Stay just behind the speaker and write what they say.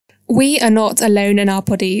We are not alone in our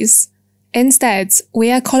bodies. Instead, we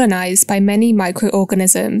are colonized by many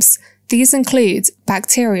microorganisms. These include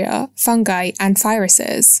bacteria, fungi, and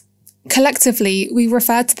viruses. Collectively, we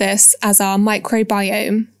refer to this as our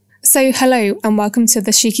microbiome. So hello and welcome to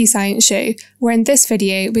the Cheeky Science Show, where in this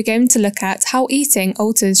video we're going to look at how eating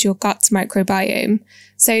alters your gut microbiome.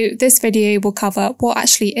 So this video will cover what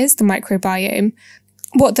actually is the microbiome,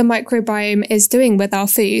 what the microbiome is doing with our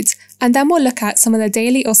food, and then we'll look at some of the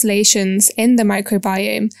daily oscillations in the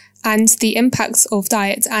microbiome and the impacts of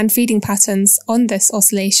diet and feeding patterns on this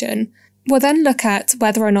oscillation. We'll then look at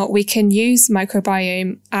whether or not we can use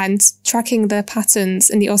microbiome and tracking the patterns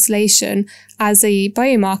in the oscillation as a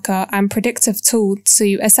biomarker and predictive tool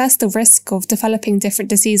to assess the risk of developing different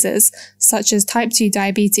diseases, such as type 2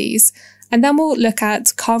 diabetes. And then we'll look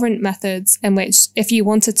at current methods in which, if you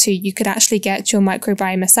wanted to, you could actually get your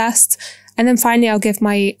microbiome assessed. And then finally, I'll give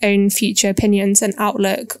my own future opinions and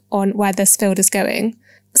outlook on where this field is going.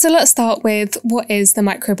 So let's start with what is the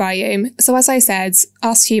microbiome. So as I said,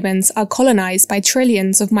 us humans are colonized by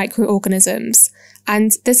trillions of microorganisms.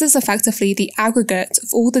 And this is effectively the aggregate of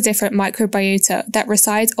all the different microbiota that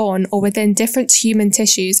reside on or within different human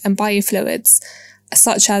tissues and biofluids,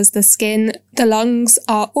 such as the skin, the lungs,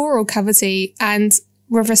 our oral cavity, and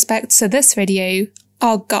with respect to this video,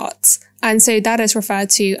 our gut. And so that is referred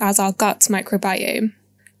to as our gut microbiome.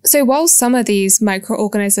 So while some of these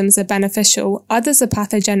microorganisms are beneficial, others are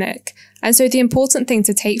pathogenic. And so the important thing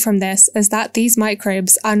to take from this is that these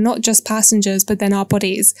microbes are not just passengers within our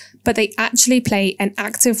bodies, but they actually play an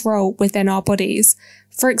active role within our bodies.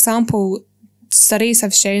 For example, studies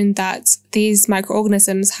have shown that these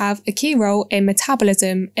microorganisms have a key role in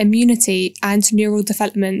metabolism, immunity, and neural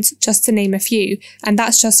development, just to name a few. And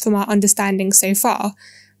that's just from our understanding so far.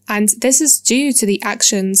 And this is due to the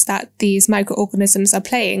actions that these microorganisms are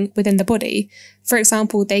playing within the body. For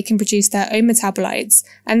example, they can produce their own metabolites,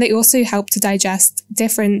 and they also help to digest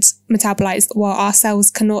different metabolites while our cells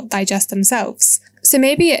cannot digest themselves. So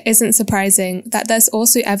maybe it isn't surprising that there's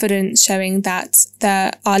also evidence showing that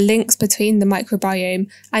there are links between the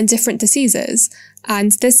microbiome and different diseases.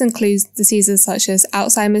 And this includes diseases such as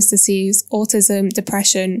Alzheimer's disease, autism,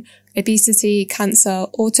 depression, obesity, cancer,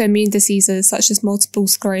 autoimmune diseases such as multiple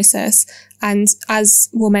sclerosis, and as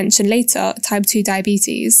we'll mention later, type 2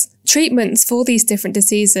 diabetes. Treatments for these different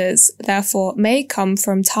diseases, therefore, may come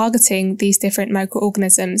from targeting these different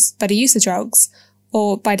microorganisms by the use of drugs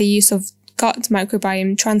or by the use of gut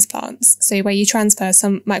microbiome transplants, so where you transfer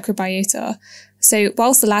some microbiota. So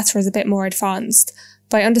whilst the latter is a bit more advanced,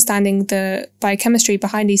 by understanding the biochemistry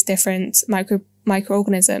behind these different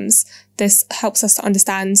microorganisms, this helps us to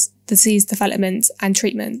understand disease development and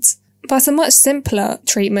treatment. But a much simpler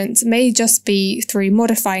treatment may just be through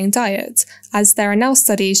modifying diet, as there are now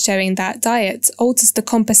studies showing that diet alters the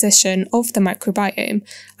composition of the microbiome.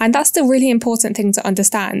 And that's the really important thing to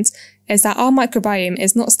understand, is that our microbiome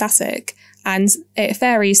is not static, and it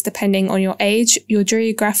varies depending on your age, your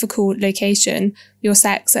geographical location, your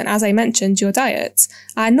sex, and as I mentioned, your diet.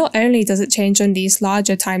 And not only does it change on these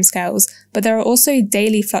larger timescales, but there are also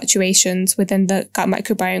daily fluctuations within the gut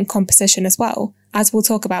microbiome composition as well, as we'll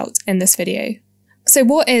talk about in this video. So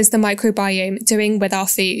what is the microbiome doing with our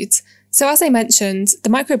food? So as I mentioned, the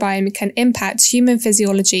microbiome can impact human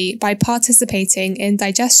physiology by participating in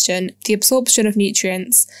digestion, the absorption of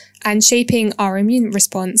nutrients, and shaping our immune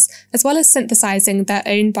response, as well as synthesizing their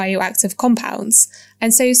own bioactive compounds.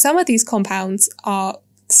 And so some of these compounds are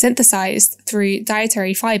synthesized through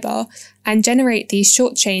dietary fiber and generate these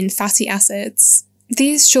short-chain fatty acids.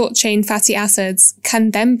 These short-chain fatty acids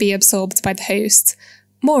can then be absorbed by the host.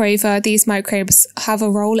 Moreover, these microbes have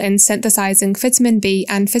a role in synthesizing vitamin B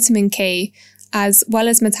and vitamin K, as well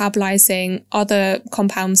as metabolizing other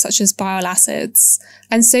compounds such as bile acids.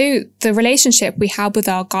 And so the relationship we have with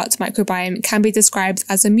our gut microbiome can be described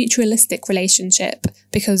as a mutualistic relationship,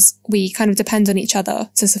 because we kind of depend on each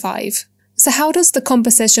other to survive. So how does the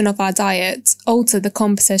composition of our diet alter the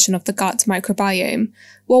composition of the gut microbiome?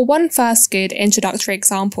 Well, one first good introductory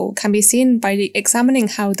example can be seen by examining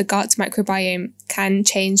how the gut microbiome can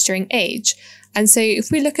change during age. And so if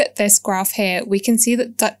we look at this graph here, we can see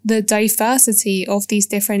that the diversity of these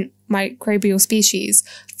different microbial species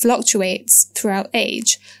fluctuates throughout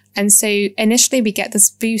age. And so initially we get this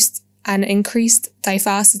boost and increased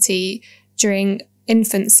diversity during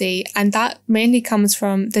infancy, and that mainly comes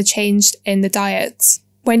from the change in the diet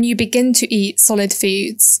when you begin to eat solid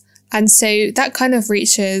foods. And so that kind of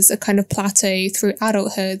reaches a kind of plateau through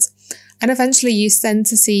adulthood, and eventually you tend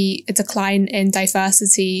to see a decline in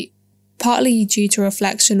diversity, partly due to a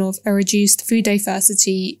reflection of a reduced food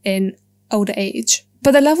diversity in older age.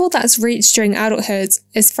 But the level that's reached during adulthood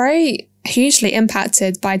is very hugely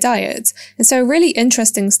impacted by diet. And so a really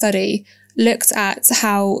interesting study looked at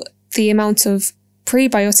how the amount of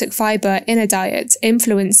prebiotic fiber in a diet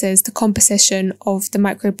influences the composition of the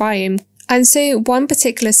microbiome. And so one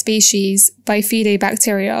particular species,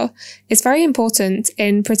 bifidobacteria, is very important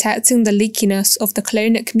in protecting the leakiness of the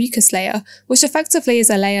colonic mucus layer, which effectively is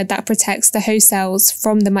a layer that protects the host cells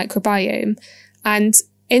from the microbiome. And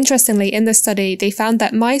interestingly, in the study, they found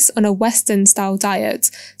that mice on a Western-style diet,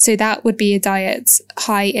 so that would be a diet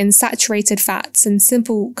high in saturated fats and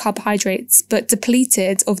simple carbohydrates, but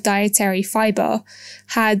depleted of dietary fiber,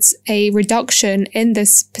 had a reduction in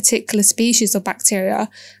this particular species of bacteria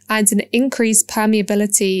and an increased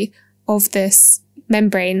permeability of this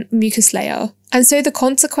membrane mucus layer. And so the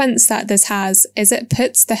consequence that this has is it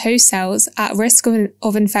puts the host cells at risk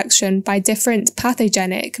of infection by different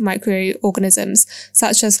pathogenic microorganisms,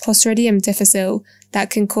 such as Clostridium difficile, that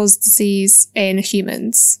can cause disease in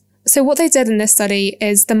humans. So what they did in this study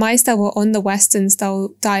is the mice that were on the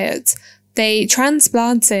Western-style diet, they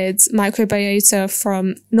transplanted microbiota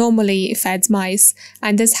from normally fed mice,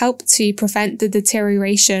 and this helped to prevent the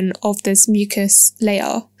deterioration of this mucus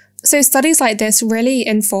layer. So studies like this really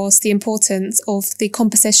enforce the importance of the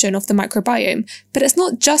composition of the microbiome, but it's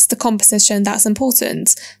not just the composition that's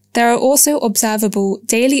important. There are also observable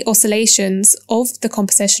daily oscillations of the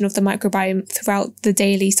composition of the microbiome throughout the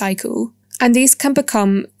daily cycle, and these can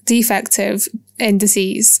become defective in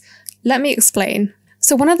disease. Let me explain.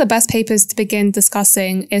 So one of the best papers to begin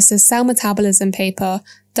discussing is the cell metabolism paper,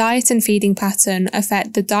 Diet and Feeding Pattern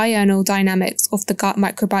Affect the Diurnal Dynamics of the Gut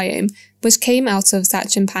Microbiome, which came out of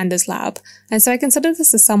Sachin Panda's lab. And so I consider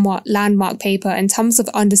this a somewhat landmark paper in terms of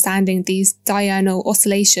understanding these diurnal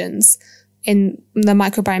oscillations in the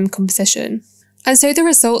microbiome composition. And so the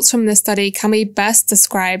results from this study can be best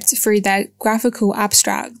described through their graphical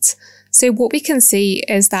abstract. So what we can see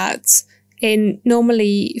is that in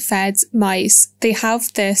normally fed mice, they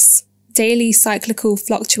have this daily cyclical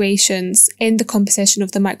fluctuations in the composition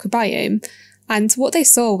of the microbiome. And what they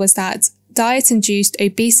saw was that diet-induced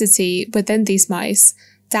obesity within these mice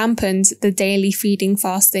dampened the daily feeding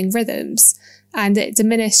fasting rhythms, and it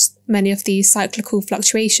diminished many of these cyclical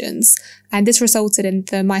fluctuations, and this resulted in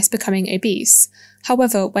the mice becoming obese.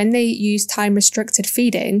 However, when they used time-restricted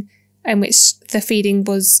feeding, in which the feeding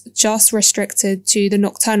was just restricted to the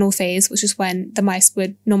nocturnal phase, which is when the mice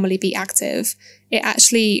would normally be active, it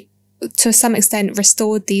actually, to some extent,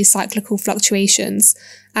 restored these cyclical fluctuations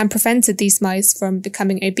and prevented these mice from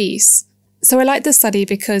becoming obese. So I like this study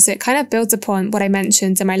because it kind of builds upon what I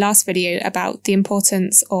mentioned in my last video about the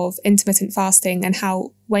importance of intermittent fasting and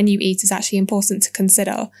how when you eat is actually important to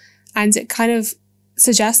consider. And it kind of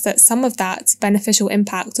suggests that some of that beneficial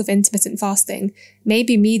impact of intermittent fasting may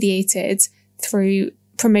be mediated through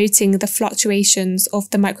promoting the fluctuations of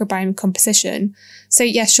the microbiome composition. So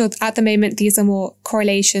yeah, sure, at the moment, these are more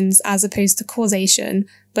correlations as opposed to causation.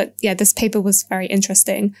 But yeah, this paper was very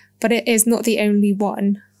interesting, but it is not the only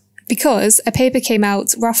one. Because a paper came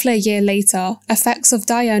out roughly a year later, effects of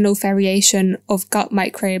diurnal variation of gut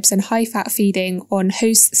microbes and high-fat feeding on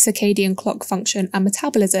host circadian clock function and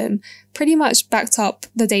metabolism pretty much backed up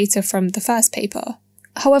the data from the first paper.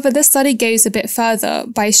 However, this study goes a bit further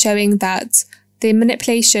by showing that the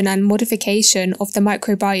manipulation and modification of the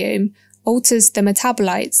microbiome alters the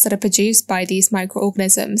metabolites that are produced by these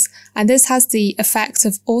microorganisms, and this has the effect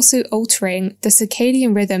of also altering the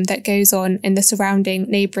circadian rhythm that goes on in the surrounding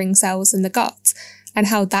neighbouring cells in the gut, and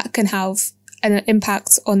how that can have an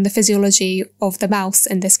impact on the physiology of the mouse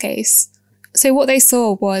in this case. So what they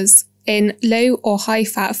saw was in low or high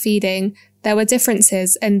fat feeding, there were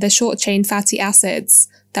differences in the short-chain fatty acids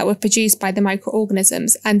that were produced by the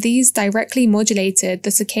microorganisms, and these directly modulated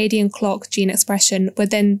the circadian clock gene expression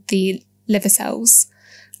within the liver cells.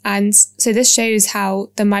 And so this shows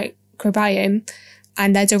how the microbiome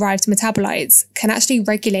and their derived metabolites can actually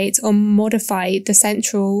regulate or modify the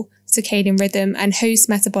central circadian rhythm and host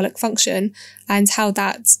metabolic function, and how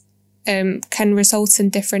that can result in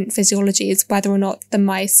different physiologies, whether or not the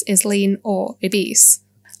mice is lean or obese.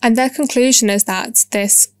 And their conclusion is that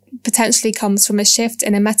this potentially comes from a shift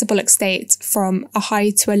in a metabolic state from a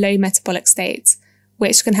high to a low metabolic state,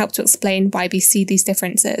 which can help to explain why we see these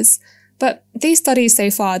differences. But these studies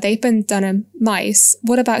so far, they've been done in mice.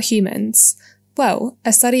 What about humans? Well,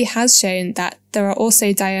 a study has shown that there are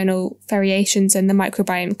also diurnal variations in the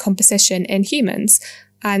microbiome composition in humans.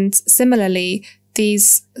 And similarly,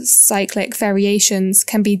 these cyclic variations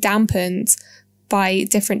can be dampened by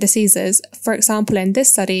different diseases. For example, in this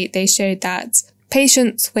study, they showed that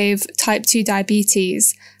patients with type 2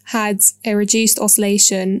 diabetes had a reduced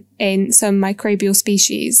oscillation in some microbial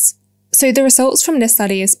species. So the results from this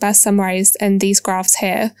study is best summarized in these graphs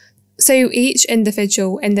here. So each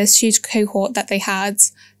individual in this huge cohort that they had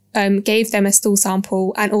gave them a stool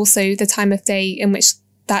sample and also the time of day in which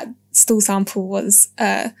that stool sample was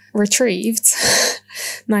retrieved.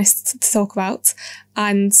 Nice to talk about.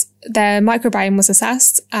 And their microbiome was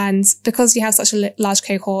assessed. And because you have such a large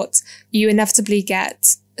cohort, you inevitably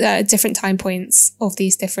get different time points of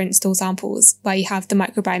these different stool samples where you have the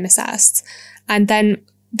microbiome assessed. And then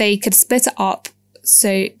they could split it up,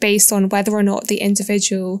 so based on whether or not the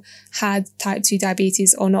individual had type 2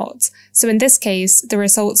 diabetes or not. So in this case, the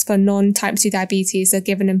results for non-type 2 diabetes are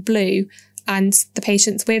given in blue, and the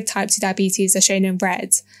patients with type 2 diabetes are shown in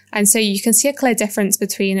red. And so you can see a clear difference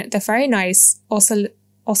between the very nice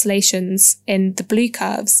oscillations in the blue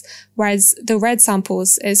curves, whereas the red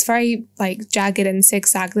samples is very jagged and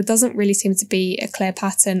zigzag. There doesn't really seem to be a clear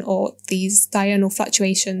pattern or these diurnal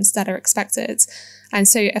fluctuations that are expected. And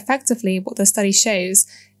so effectively what the study shows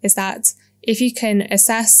is that if you can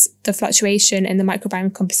assess the fluctuation in the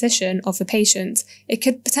microbiome composition of the patient, it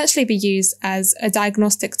could potentially be used as a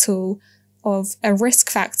diagnostic tool of a risk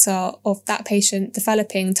factor of that patient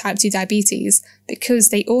developing type 2 diabetes, because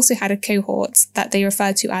they also had a cohort that they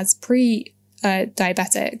referred to as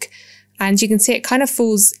pre-diabetic. And you can see it kind of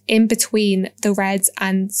falls in between the red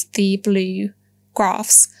and the blue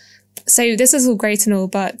graphs. So this is all great and all,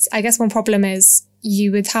 but I guess one problem is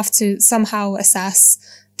you would have to somehow assess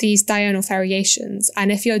these diurnal variations.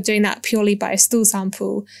 And if you're doing that purely by a stool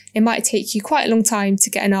sample, it might take you quite a long time to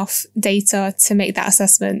get enough data to make that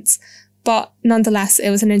assessment. But nonetheless,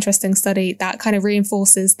 it was an interesting study that kind of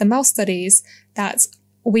reinforces the mouse studies that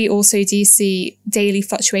we also do see daily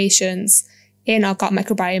fluctuations in our gut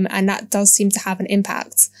microbiome, and that does seem to have an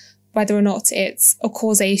impact, whether or not it's a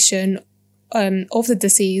causation of the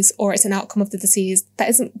disease or it's an outcome of the disease. That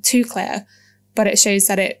isn't too clear, but it shows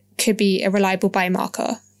that it could be a reliable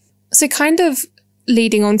biomarker. So kind of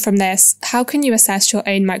leading on from this, how can you assess your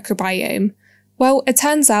own microbiome? Well, it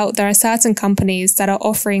turns out there are certain companies that are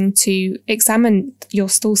offering to examine your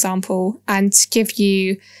stool sample and give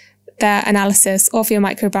you their analysis of your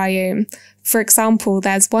microbiome. For example,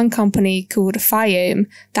 there's one company called Biome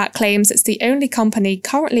that claims it's the only company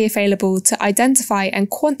currently available to identify and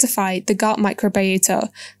quantify the gut microbiota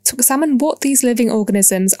to examine what these living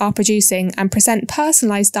organisms are producing and present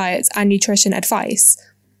personalized diets and nutrition advice.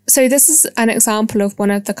 So this is an example of one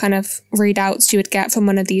of the kind of readouts you would get from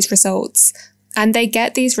one of these results. And they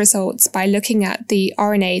get these results by looking at the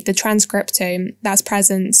RNA, the transcriptome that's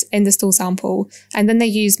present in the stool sample. And then they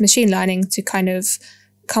use machine learning to kind of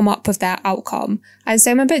come up with their outcome. And so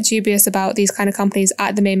I'm a bit dubious about these kind of companies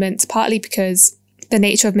at the moment, partly because the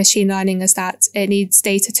nature of machine learning is that it needs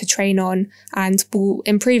data to train on and will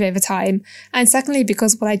improve over time. And secondly,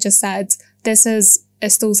 because what I just said, this is a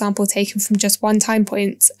stool sample taken from just one time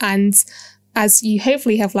point. And as you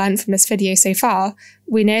hopefully have learned from this video so far,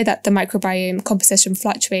 we know that the microbiome composition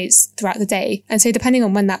fluctuates throughout the day. And so depending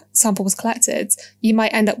on when that sample was collected, you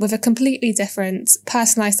might end up with a completely different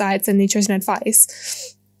personalized diet and nutrition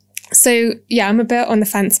advice. So yeah, I'm a bit on the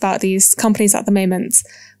fence about these companies at the moment,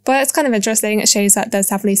 but it's kind of interesting. It shows that there's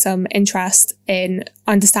definitely some interest in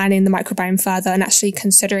understanding the microbiome further and actually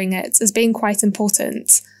considering it as being quite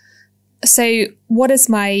important. So what is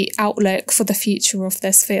my outlook for the future of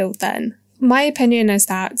this field then? My opinion is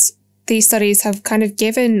that these studies have kind of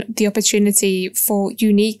given the opportunity for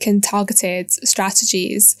unique and targeted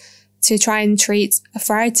strategies to try and treat a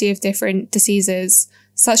variety of different diseases,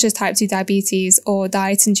 such as type 2 diabetes or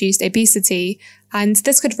diet-induced obesity. And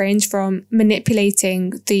this could range from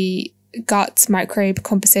manipulating the gut microbe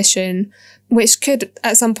composition, which could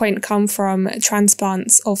at some point come from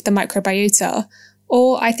transplants of the microbiota,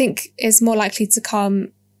 or I think is more likely to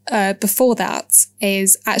come before that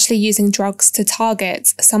is actually using drugs to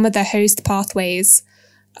target some of the host pathways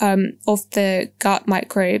of the gut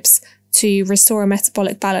microbes to restore a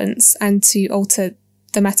metabolic balance and to alter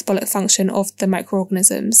the metabolic function of the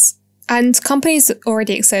microorganisms. And companies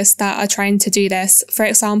already exist that are trying to do this. For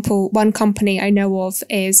example, one company I know of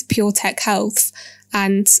is PureTech Health,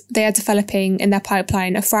 and they are developing in their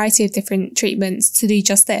pipeline a variety of different treatments to do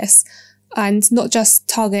just this. And not just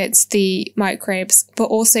target the microbes, but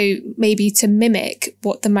also maybe to mimic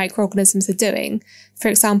what the microorganisms are doing. For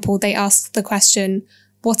example, they ask the question,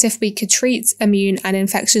 what if we could treat immune and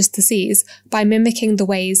infectious disease by mimicking the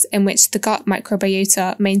ways in which the gut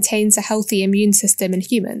microbiota maintains a healthy immune system in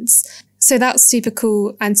humans? So that's super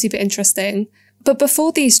cool and super interesting. But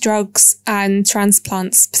before these drugs and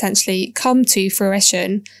transplants potentially come to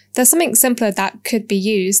fruition, there's something simpler that could be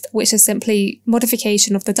used, which is simply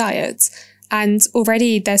modification of the diet. And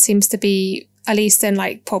already there seems to be, at least in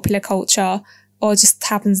like popular culture, or just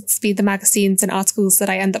happens to be the magazines and articles that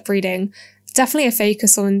I end up reading, definitely a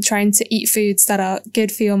focus on trying to eat foods that are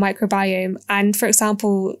good for your microbiome. And for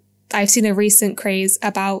example, I've seen a recent craze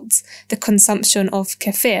about the consumption of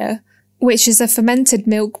kefir, which is a fermented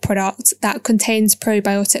milk product that contains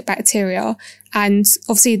probiotic bacteria. And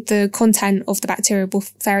obviously the content of the bacteria will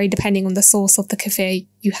vary depending on the source of the kefir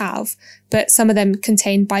you have. But some of them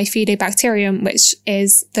contain bifidobacterium, which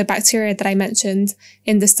is the bacteria that I mentioned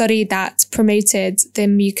in the study that promoted the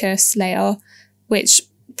mucus layer, which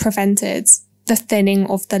prevented the thinning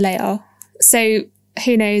of the layer. So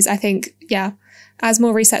who knows? I think, yeah, as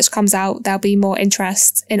more research comes out, there'll be more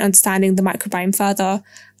interest in understanding the microbiome further.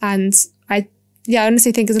 And I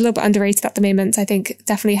honestly think it's a little bit underrated at the moment. I think it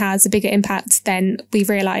definitely has a bigger impact than we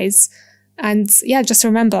realise. And yeah, just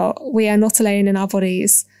remember, we are not alone in our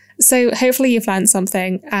bodies. So hopefully you've learned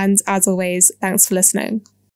something. And as always, thanks for listening.